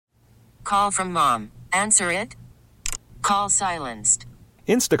Call from mom. Answer it. Call silenced.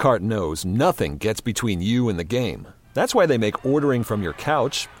 Instacart knows nothing gets between you and the game. That's why they make ordering from your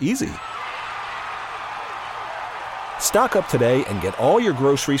couch easy. Stock up today and get all your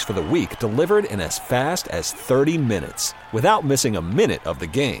groceries for the week delivered in as fast as 30 minutes without missing a minute of the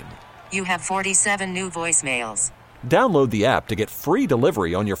game. You have 47 new voicemails. Download the app to get free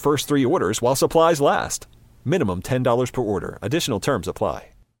delivery on your first 3 orders while supplies last. Minimum $10 per order. Additional terms apply.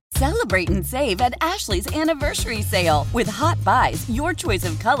 Celebrate and save at Ashley's Anniversary Sale. With Hot Buys, your choice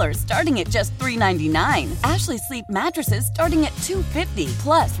of colors starting at just $3.99. Ashley Sleep mattresses starting at $2.50.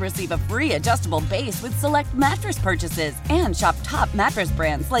 Plus, receive a free adjustable base with select mattress purchases. And shop top mattress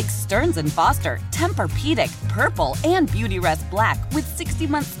brands like Stearns & Foster, Tempur-Pedic, Purple, and Beautyrest Black with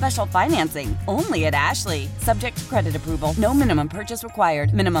 60-month special financing. Only at Ashley. Subject to credit approval. No minimum purchase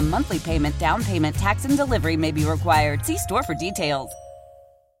required. Minimum monthly payment, down payment, tax, and delivery may be required. See store for details.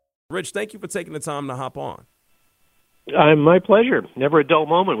 Rich, thank you for taking the time to hop on. My pleasure. Never a dull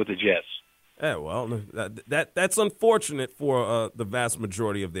moment with the Jets. Yeah, well, that's unfortunate for the vast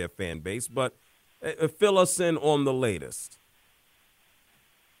majority of their fan base, but fill us in on the latest.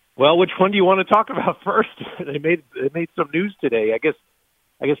 Well, which one do you want to talk about first? They made some news today. I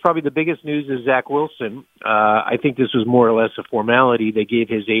guess probably the biggest news is Zach Wilson. I think this was more or less a formality. They gave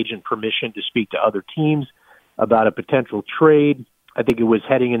his agent permission to speak to other teams about a potential trade. I think it was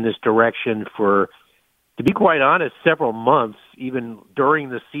heading in this direction for, to be quite honest, several months, even during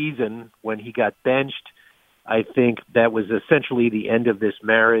the season when he got benched. I think that was essentially the end of this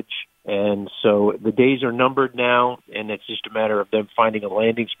marriage. And so the days are numbered now, and it's just a matter of them finding a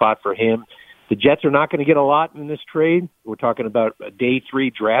landing spot for him. The Jets are not going to get a lot in this trade. We're talking about a day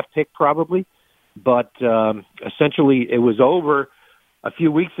 3 draft pick probably. But essentially it was over a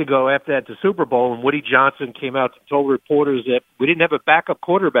few weeks ago after the Super Bowl, and Woody Johnson came out and told reporters that we didn't have a backup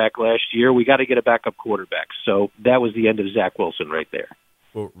quarterback last year. We got to get a backup quarterback. So that was the end of Zach Wilson right there.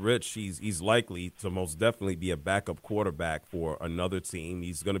 Well, Rich, he's likely to most definitely be a backup quarterback for another team.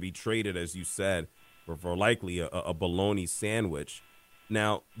 He's going to be traded, as you said, for likely a bologna sandwich.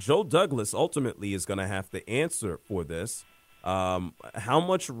 Now, Joe Douglas ultimately is going to have to answer for this. How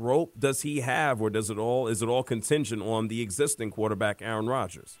much rope does he have, or is it all contingent on the existing quarterback, Aaron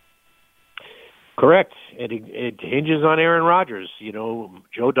Rodgers? Correct. It hinges on Aaron Rodgers. You know,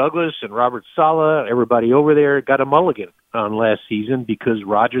 Joe Douglas and Robert Saleh, everybody over there got a mulligan on last season because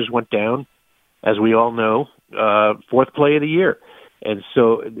Rodgers went down, as we all know, 4th play of the year. And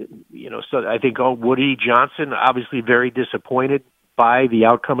so, so I think Woody Johnson, obviously very disappointed by the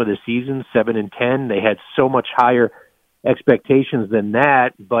outcome of the season, 7-10. They had so much higher expectations than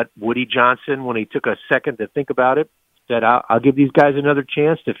that, but Woody Johnson, when he took a second to think about it, said, I'll give these guys another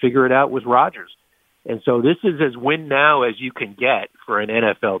chance to figure it out with Rodgers. And so this is as win now as you can get for an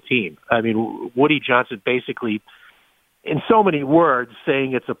NFL team. I mean, Woody Johnson basically, in so many words,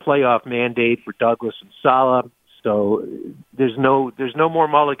 saying it's a playoff mandate for Douglas and Saleh. So there's no more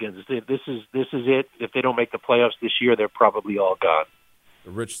mulligans. This is it. If they don't make the playoffs this year, they're probably all gone.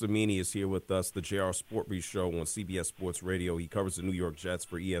 Rich Cimini is here with us, the JR Sport Brief Show on CBS Sports Radio. He covers the New York Jets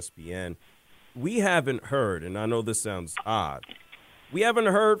for ESPN. We haven't heard, and I know this sounds odd, we haven't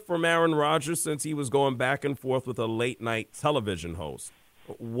heard from Aaron Rodgers since he was going back and forth with a late-night television host.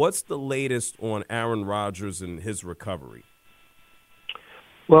 What's the latest on Aaron Rodgers and his recovery?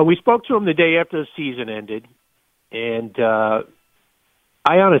 Well, we spoke to him the day after the season ended, and I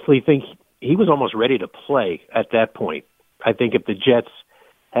honestly think he was almost ready to play at that point. I think if the Jets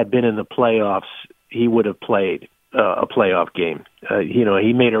had been in the playoffs, he would have played a playoff game.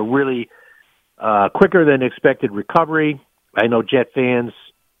 He made a really quicker than expected recovery. I know Jet fans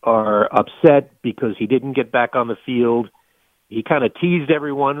are upset because he didn't get back on the field. He kind of teased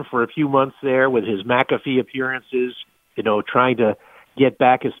everyone for a few months there with his McAfee appearances, trying to get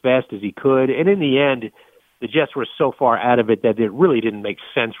back as fast as he could. And in the end, the Jets were so far out of it that it really didn't make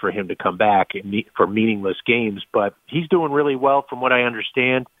sense for him to come back for meaningless games. But he's doing really well from what I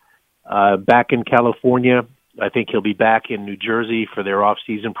understand. Back in California, I think he'll be back in New Jersey for their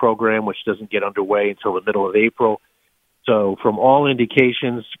off-season program, which doesn't get underway until the middle of April. So from all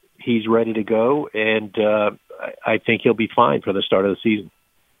indications, he's ready to go, and I think he'll be fine for the start of the season.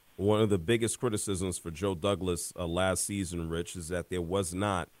 One of the biggest criticisms for Joe Douglas last season, Rich, is that there was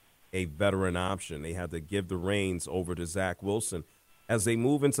not a veteran option. They had to give the reins over to Zach Wilson. As they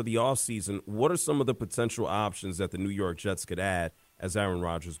move into the offseason, what are some of the potential options that the New York Jets could add as Aaron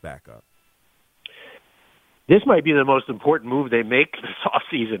Rodgers' backup? This might be the most important move they make this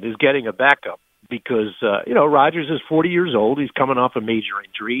offseason is getting a backup because, Rodgers is 40 years old. He's coming off a major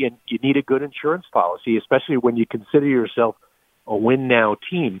injury, and you need a good insurance policy, especially when you consider yourself a win-now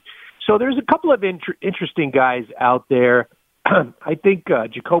team. So there's a couple of interesting guys out there. I think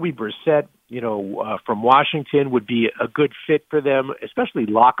Jacoby Brissett, from Washington would be a good fit for them, especially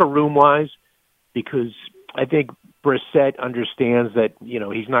locker room wise, because I think Brissett understands that,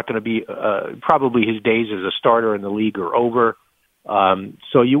 he's not going to be, probably his days as a starter in the league are over.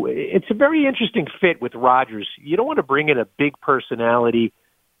 It's a very interesting fit with Rodgers. You don't want to bring in a big personality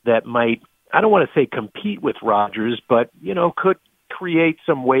that might, I don't want to say compete with Rodgers, but, could create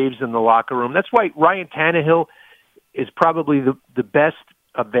some waves in the locker room. That's why Ryan Tannehill is probably the best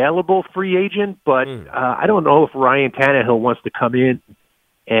available free agent, but I don't know if Ryan Tannehill wants to come in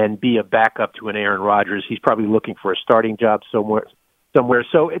and be a backup to an Aaron Rodgers. He's probably looking for a starting job somewhere.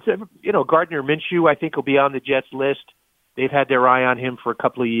 So it's Gardner Minshew, I think, will be on the Jets list. They've had their eye on him for a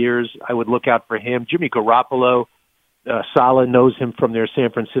couple of years. I would look out for him. Jimmy Garoppolo, Saleh knows him from their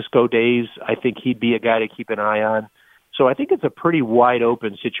San Francisco days. I think he'd be a guy to keep an eye on. So I think it's a pretty wide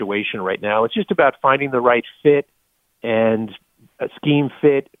open situation right now. It's just about finding the right fit and a scheme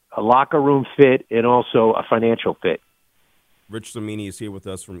fit, a locker room fit, and also a financial fit. Rich Cimini is here with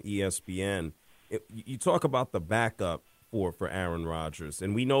us from ESPN. You talk about the backup for Aaron Rodgers,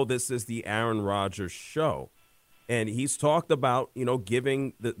 and we know this is the Aaron Rodgers show. And he's talked about,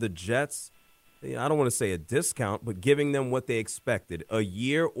 giving the Jets, I don't want to say a discount, but giving them what they expected, a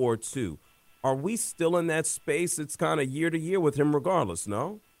year or two. Are we still in that space? It's kind of year to year with him regardless,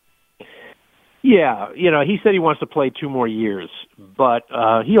 no? Yeah, he said he wants to play 2 more years, but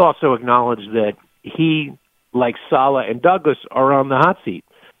he also acknowledged that he, like Saleh and Douglas, are on the hot seat.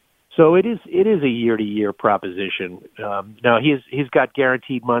 So it is a year-to-year proposition. Now, he's got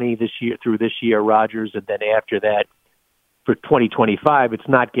guaranteed money through this year, Rodgers, and then after that, for 2025, it's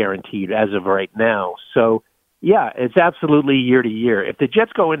not guaranteed as of right now. So, yeah, it's absolutely year-to-year. If the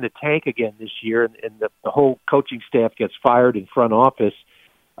Jets go in the tank again this year and the whole coaching staff gets fired in front office,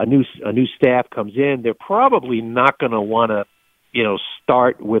 a new staff comes in, they're probably not going to want to,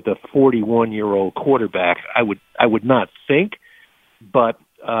 start with a 41-year-old quarterback. I would not think, but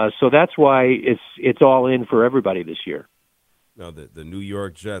so that's why it's all in for everybody this year. No, the New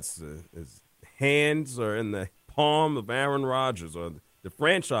York Jets, his hands are in the palm of Aaron Rodgers, or the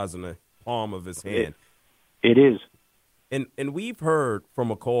franchise in the palm of his hand. It is. And we've heard from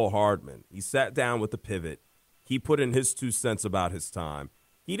Mecole Hardman. He sat down with the pivot. He put in his 2 cents about his time.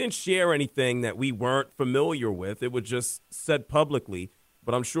 He didn't share anything that we weren't familiar with. It was just said publicly.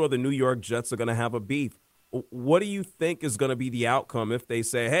 But I'm sure the New York Jets are going to have a beef. What do you think is going to be the outcome if they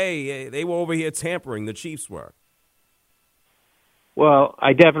say, hey, they were over here tampering, the Chiefs were? Well,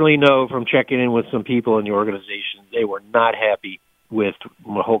 I definitely know from checking in with some people in the organization, they were not happy with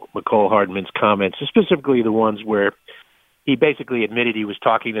Mecole Hardman's comments, specifically the ones where he basically admitted he was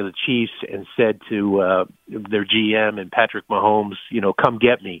talking to the Chiefs and said to their GM and Patrick Mahomes, come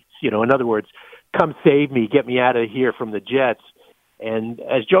get me. In other words, come save me, get me out of here from the Jets. And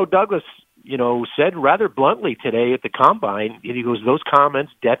as Joe Douglas, said rather bluntly today at the Combine, he goes, those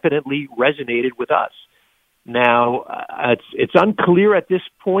comments definitely resonated with us. Now, it's unclear at this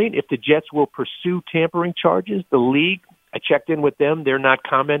point if the Jets will pursue tampering charges. The league, I checked in with them, they're not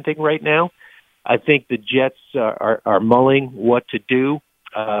commenting right now. I think the Jets are mulling what to do,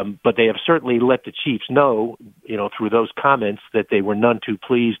 but they have certainly let the Chiefs know, through those comments that they were none too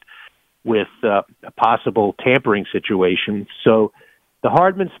pleased with a possible tampering situation. So the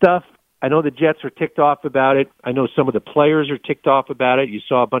Hardman stuff, I know the Jets are ticked off about it. I know some of the players are ticked off about it. You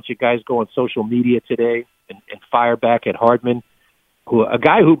saw a bunch of guys go on social media today and fire back at Hardman, a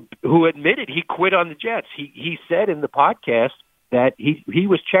guy who admitted he quit on the Jets. He said in the podcast that he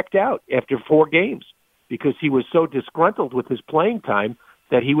was checked out after 4 games because he was so disgruntled with his playing time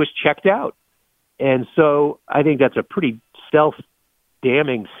that he was checked out. And so I think that's a pretty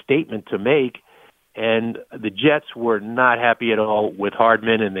self-damning statement to make. And the Jets were not happy at all with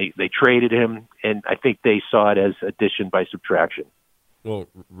Hardman, and they traded him, and I think they saw it as addition by subtraction. Well,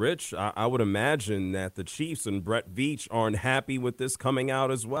 Rich, I would imagine that the Chiefs and Brett Veach aren't happy with this coming out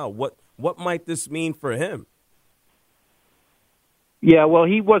as well. What might this mean for him? Yeah, well,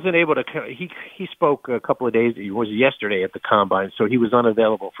 he wasn't able to. He spoke a couple of days. It was yesterday at the Combine, so he was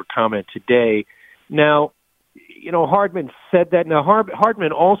unavailable for comment today. Now, Hardman said that. Now,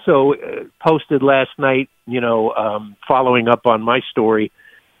 Hardman also posted last night, following up on my story,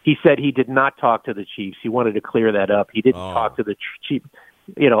 he said he did not talk to the Chiefs. He wanted to clear that up. He didn't talk to the Chiefs.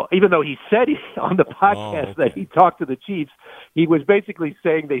 Even though he said on the podcast that he talked to the Chiefs, he was basically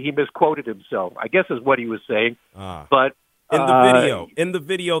saying that he misquoted himself, I guess is what he was saying. But in the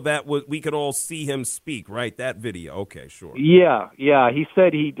video that we could all see him speak, right? That video. Okay, sure. Yeah. He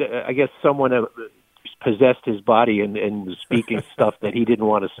said I guess someone possessed his body and was speaking stuff that he didn't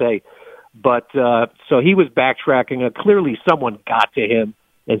want to say. But so he was backtracking. Clearly someone got to him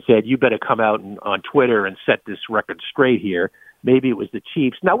and said, you better come out on Twitter and set this record straight here. Maybe it was the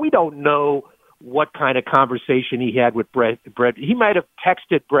Chiefs. Now, we don't know what kind of conversation he had with Brett. He might have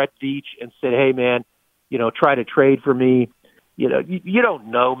texted Brett Veach and said, hey, man, try to trade for me. You don't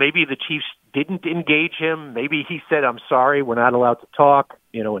know. Maybe the Chiefs didn't engage him. Maybe he said, I'm sorry, we're not allowed to talk,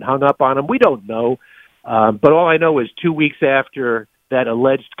 and hung up on him. We don't know. But all I know is 2 weeks after that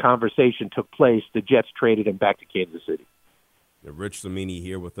alleged conversation took place, the Jets traded him back to Kansas City. Rich Cimini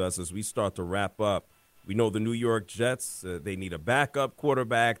here with us as we start to wrap up. We know the New York Jets, they need a backup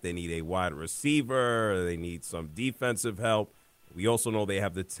quarterback. They need a wide receiver. They need some defensive help. We also know they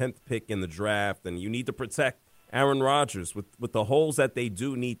have the 10th pick in the draft, and you need to protect Aaron Rodgers. With the holes that they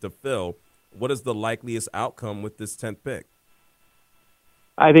do need to fill, what is the likeliest outcome with this 10th pick?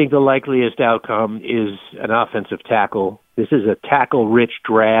 I think the likeliest outcome is an offensive tackle. This is a tackle-rich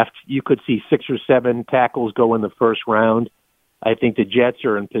draft. You could see 6 or 7 tackles go in the first round. I think the Jets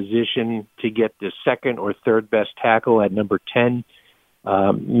are in position to get the second or third best tackle at number 10.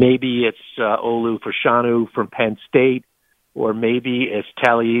 Maybe it's Olu Fashanu from Penn State, or maybe it's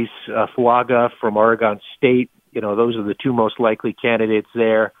Talais Fuaga from Oregon State. Those are the 2 most likely candidates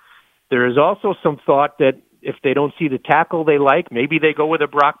there. There is also some thought that if they don't see the tackle they like, maybe they go with a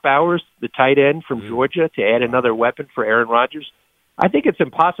Brock Bowers, the tight end from Georgia, to add another weapon for Aaron Rodgers. I think it's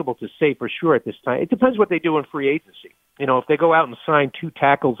impossible to say for sure at this time. It depends what they do in free agency. If they go out and sign 2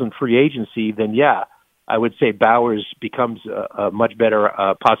 tackles in free agency, then yeah, I would say Bowers becomes a much better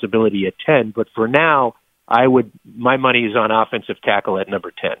possibility at 10. But for now, my money is on offensive tackle at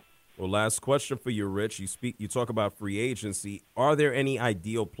number 10. Well, last question for you, Rich. You talk about free agency. Are there any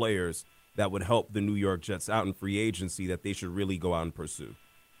ideal players that would help the New York Jets out in free agency that they should really go out and pursue?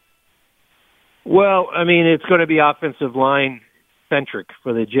 Well, it's going to be offensive line centric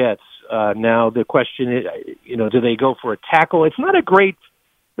for the Jets. Now the question is, do they go for a tackle?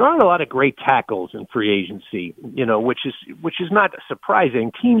 There aren't a lot of great tackles in free agency, which is not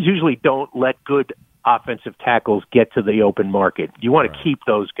surprising. Teams usually don't let good offensive tackles get to the open market. You want to keep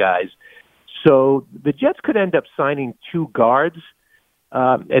those guys. So the Jets could end up signing 2 guards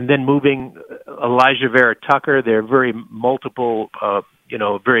and then moving Elijah Vera-Tucker, their very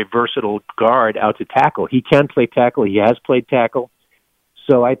very versatile guard, out to tackle. He can play tackle. He has played tackle.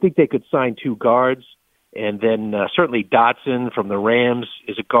 So I think they could sign 2 guards, and then certainly Dotson from the Rams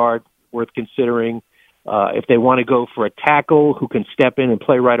is a guard worth considering. If they want to go for a tackle who can step in and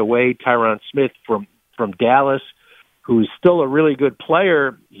play right away, Tyron Smith from Dallas, who's still a really good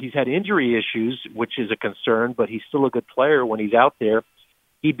player. He's had injury issues, which is a concern, but he's still a good player when he's out there.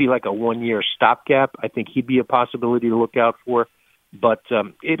 He'd be like a 1-year stopgap. I think he'd be a possibility to look out for. But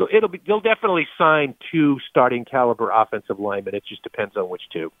they'll definitely sign 2 starting caliber offensive linemen. It just depends on which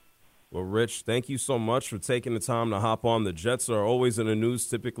 2. Well, Rich, thank you so much for taking the time to hop on. The Jets are always in the news,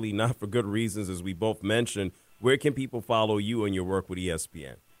 typically not for good reasons, as we both mentioned. Where can people follow you and your work with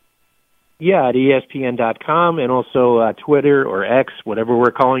ESPN? Yeah, at ESPN.com, and also Twitter or X, whatever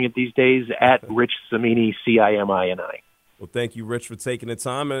we're calling it these days, at Rich Cimini, Cimini. Well, thank you, Rich, for taking the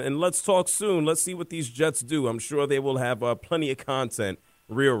time. And let's talk soon. Let's see what these Jets do. I'm sure they will have plenty of content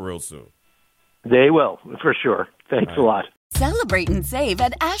real soon. They will, for sure. Thanks a lot. Celebrate and save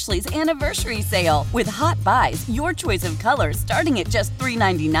at Ashley's Anniversary Sale. With Hot Buys, your choice of colors starting at just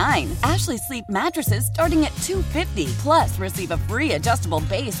 $3.99. Ashley Sleep mattresses starting at $2.50. Plus, receive a free adjustable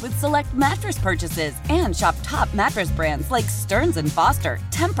base with select mattress purchases. And shop top mattress brands like Stearns & Foster,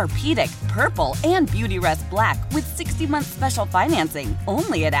 Tempur-Pedic, Purple, and Beautyrest Black with 60-month special financing.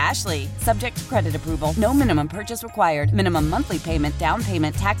 Only at Ashley. Subject to credit approval. No minimum purchase required. Minimum monthly payment, down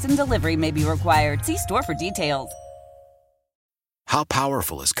payment, tax, and delivery may be required. See store for details. How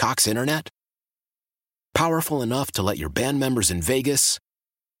powerful is Cox Internet? Powerful enough to let your band members in Vegas,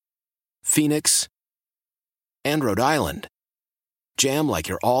 Phoenix, and Rhode Island jam like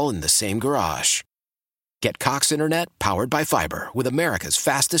you're all in the same garage. Get Cox Internet powered by fiber with America's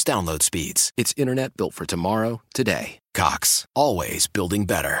fastest download speeds. It's internet built for tomorrow, today. Cox, always building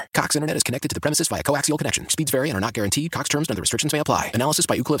better. Cox Internet is connected to the premises via coaxial connection. Speeds vary and are not guaranteed. Cox terms and other restrictions may apply. Analysis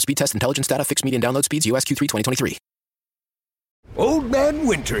by Ookla Speed Test Intelligence Data. Fixed median download speeds. US Q3 2023. Old Man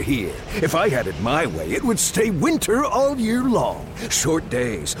Winter here. If I had it my way, it would stay winter all year long. Short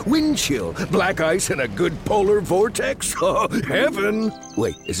days, wind chill, black ice, and a good polar vortex. Oh, heaven.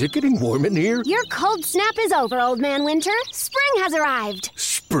 Wait, is it getting warm in here? Your cold snap is over, Old Man Winter. Spring has arrived.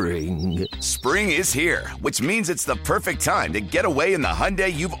 Spring? spring. Spring is here, which means it's the perfect time to get away in the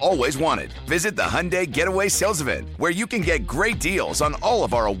Hyundai you've always wanted. Visit the Hyundai Getaway Sales Event, where you can get great deals on all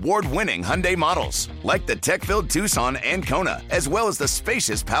of our award-winning Hyundai models, like the tech-filled Tucson and Kona, as well as the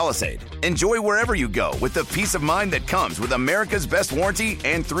spacious Palisade. Enjoy wherever you go with the peace of mind that comes with America's best warranty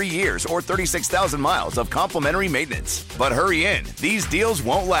and 3 years or 36,000 miles of complimentary maintenance. But hurry in, these deals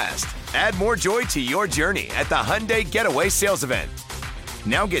won't last. Add more joy to your journey at the Hyundai Getaway Sales Event.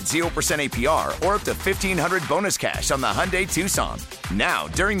 Now get 0% APR or up to $1,500 bonus cash on the Hyundai Tucson. Now,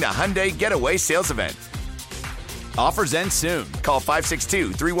 during the Hyundai Getaway Sales Event. Offers end soon. Call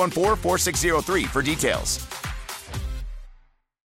 562-314-4603 for details.